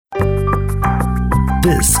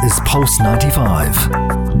This is Pulse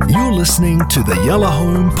 95. You're listening to the Yellow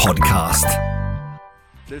Home Podcast.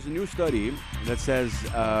 There's a new study that says,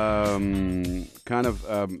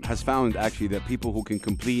 has found actually that people who can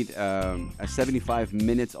complete a 75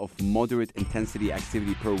 minutes of moderate intensity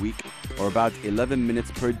activity per week, or about 11 minutes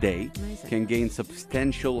per day, can gain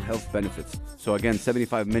substantial health benefits. So again,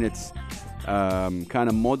 75 minutes, kind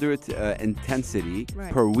of moderate intensity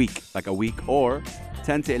per week, like a week, or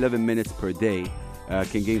 10 to 11 minutes per day.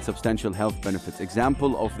 Can gain substantial health benefits.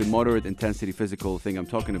 Example of the moderate intensity physical thing I'm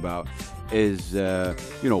talking about is,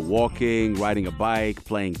 walking, riding a bike,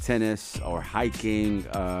 playing tennis, or hiking,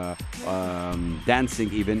 dancing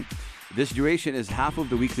even. This duration is half of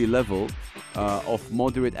the weekly level of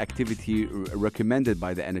moderate activity recommended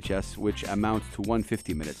by the NHS, which amounts to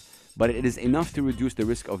 150 minutes. But it is enough to reduce the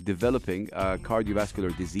risk of developing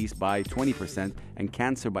cardiovascular disease by 20% and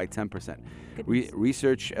cancer by 10%.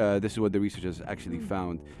 Research, this is what the researchers actually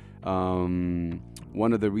found.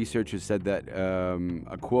 One of the researchers said that,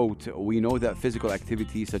 a quote, "We know that physical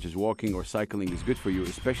activity such as walking or cycling is good for you,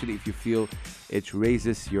 especially if you feel it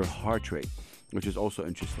raises your heart rate," which is also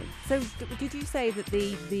interesting. So did you say that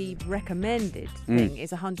the recommended thing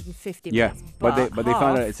is 150 yeah, minutes? but they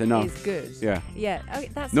found out it's enough. Is good. Yeah. Yeah. Okay,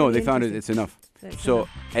 that's no, really they found it's enough. So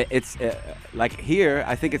it's like here,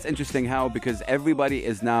 I think it's interesting how, because everybody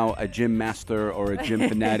is now a gym master or a gym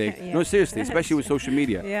fanatic. Yeah. No, seriously, especially with social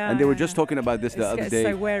media. And they were just talking about this the other day. It's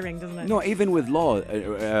so wearing, doesn't it? No, even with law.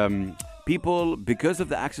 People, because of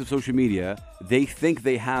the access of social media, they think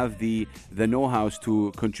they have the know-how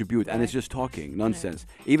to contribute, and it's just talking nonsense.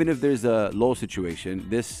 Even if there's a law situation,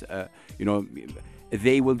 this,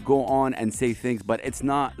 they will go on and say things, but it's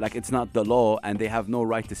not the law, and they have no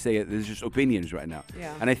right to say it. There's just opinions right now.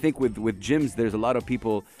 Yeah. And I think with gyms, there's a lot of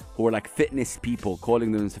people who are like fitness people,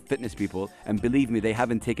 calling them fitness people, and believe me, they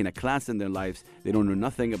haven't taken a class in their lives. They don't know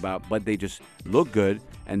nothing about, but they just look good,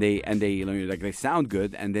 and they they sound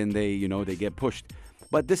good, and then they get pushed.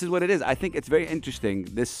 But this is what it is. I think it's very interesting,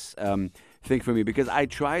 this thing for me, because I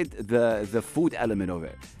tried the food element of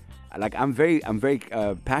it. Like I'm very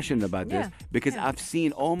passionate about this because I've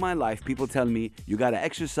seen all my life people tell me, you got to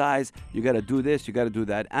exercise, you got to do this, you got to do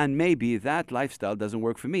that, and maybe that lifestyle doesn't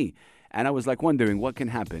work for me. And I was like wondering what can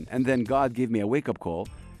happen. And then God gave me a wake-up call,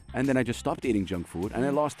 and then I just stopped eating junk food, and I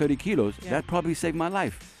lost 30 kilos. That probably saved my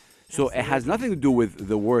life. So it has nothing to do with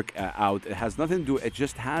the work out. It has nothing to do. It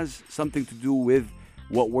just has something to do with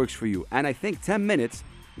what works for you. And I think 10 minutes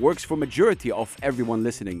works for majority of everyone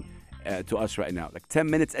listening to us right now. Like 10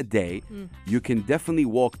 minutes a day, you can definitely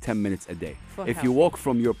walk 10 minutes a day. If you walk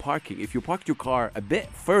from your parking, if you parked your car a bit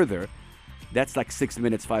further, that's like 6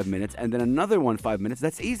 minutes, 5 minutes, and then another 5 minutes.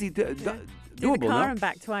 That's easy to doable. Do the car and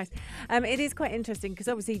back twice. It is quite interesting because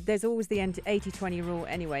obviously there's always the 80-20 rule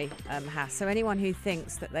anyway, Has. So anyone who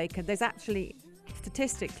thinks that they can, there's actually,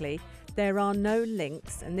 statistically, there are no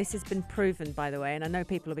links, and this has been proven, by the way, and I know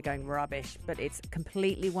people will be going rubbish, but it's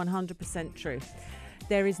completely 100% true.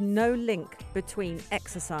 There is no link between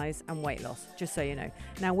exercise and weight loss, just so you know.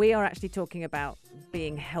 Now, we are actually talking about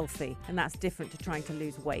being healthy, and that's different to trying to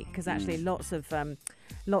lose weight, because actually lots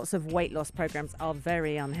of weight loss programs are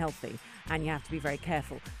very unhealthy, and you have to be very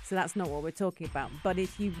careful. So that's not what we're talking about. But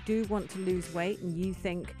if you do want to lose weight and you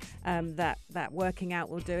think that working out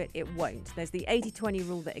will do it, it won't. There's the 80-20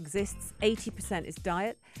 rule that exists. 80% is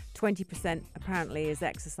diet, 20% apparently is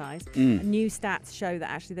exercise. New stats show that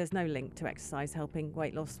actually there's no link to exercise helping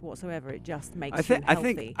weight loss whatsoever. It just makes you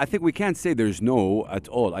healthy. I think we can't say there's no at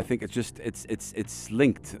all. I think it's just it's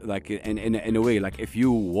linked, like in a way. Like if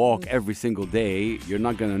you walk every single day, you're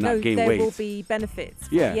not gonna not gain weight. There will be benefits.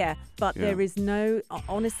 But there is no.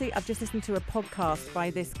 Honestly, I've just listened to a podcast by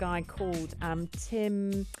this guy called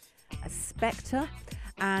Tim Spector.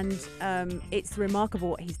 And it's remarkable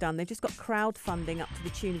what he's done. They've just got crowdfunding up to the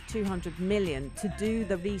tune of 200 million to do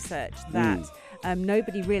the research that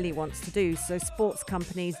nobody really wants to do. So sports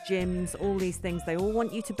companies, gyms, all these things, they all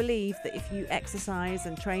want you to believe that if you exercise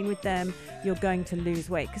and train with them, you're going to lose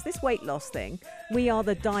weight. Because this weight loss thing, we are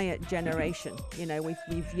the diet generation.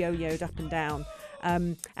 We've yo-yoed up and down.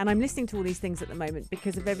 And I'm listening to all these things at the moment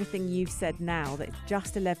because of everything you've said now, that it's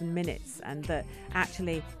just 11 minutes and that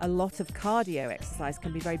actually a lot of cardio exercise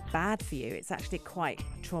can be very bad for you. It's actually quite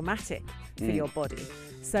traumatic for your body.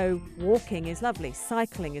 So walking is lovely,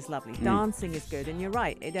 cycling is lovely, dancing is good. And you're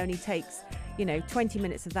right, it only takes, 20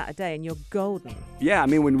 minutes of that a day and you're golden. Yeah, I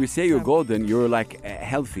mean, when we say you're golden, you're like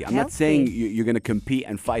healthy. I'm not saying you're going to compete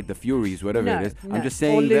and fight the Furies, whatever it is. No. I'm just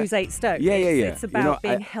saying or lose 8 stone. Yeah. It's about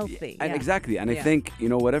being healthy. And exactly. And I think,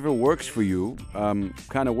 whatever works for you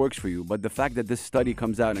kind of works for you. But the fact that this study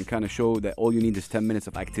comes out and kind of show that all you need is 10 minutes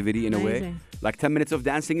of activity in a way, like 10 minutes of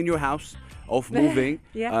dancing in your house, of moving,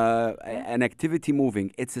 an activity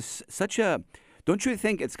moving. It's such a... Don't you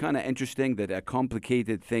think it's kind of interesting that a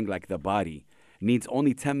complicated thing like the body needs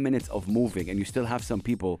only 10 minutes of moving, and you still have some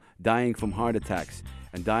people dying from heart attacks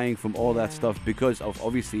and dying from all that stuff because of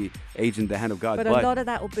obviously age in the hand of God. But a lot of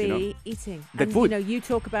that will be eating. And food. You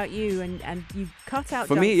talk about you and you cut out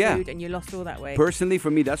for junk me, food and you lost all that weight. Personally, for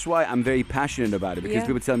me, that's why I'm very passionate about it, because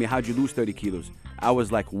people tell me, how'd you lose 30 kilos? I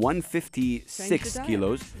was like 156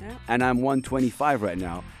 kilos and I'm 125 right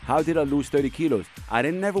now. How did I lose 30 kilos? I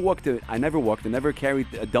never walked, I never carried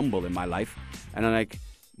a dumbbell in my life. And I'm like,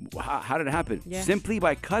 how did it happen? Simply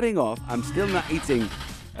by cutting off. I'm still not eating.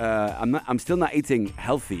 I'm still not eating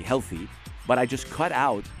healthy, but I just cut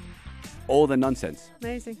out all the nonsense.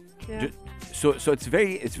 Amazing. Yeah. So it's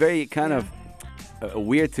very kind of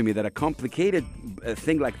weird to me that a complicated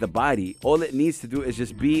thing like the body, all it needs to do is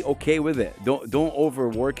just be okay with it. Don't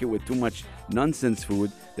overwork it with too much nonsense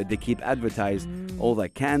food that they keep advertised. All the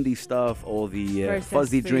candy stuff, all the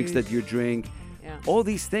fuzzy drinks that you drink. All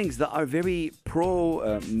these things that are very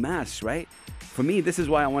pro-mass, right? For me, this is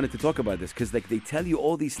why I wanted to talk about this, because like they tell you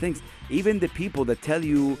all these things. Even the people that tell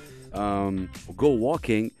you go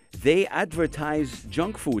walking, they advertise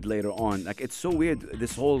junk food later on. Like, it's so weird,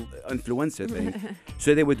 this whole influencer thing.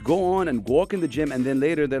 So they would go on and walk in the gym, and then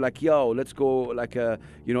later they're like, yo, let's go like a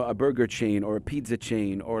burger chain or a pizza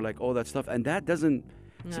chain or like all that stuff. And that doesn't,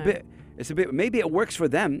 it's a bit, maybe it works for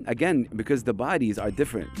them, again, because the bodies are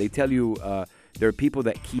different. They tell you there are people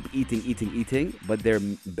that keep eating, but their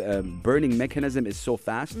burning mechanism is so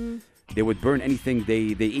fast, they would burn anything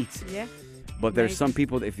they eat. Yeah. But there's some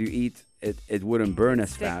people that if you eat, it wouldn't burn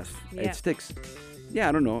as fast. Yeah. It sticks. Yeah,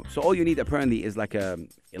 I don't know. So all you need apparently is like a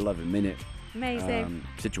 11-minute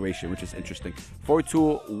situation, which is interesting.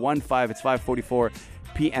 4215, it's 5:44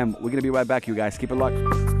 p.m. We're going to be right back, you guys. Keep it locked.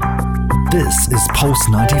 This is Pulse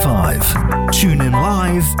 95. Tune in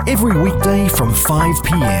live every weekday from 5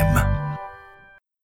 p.m.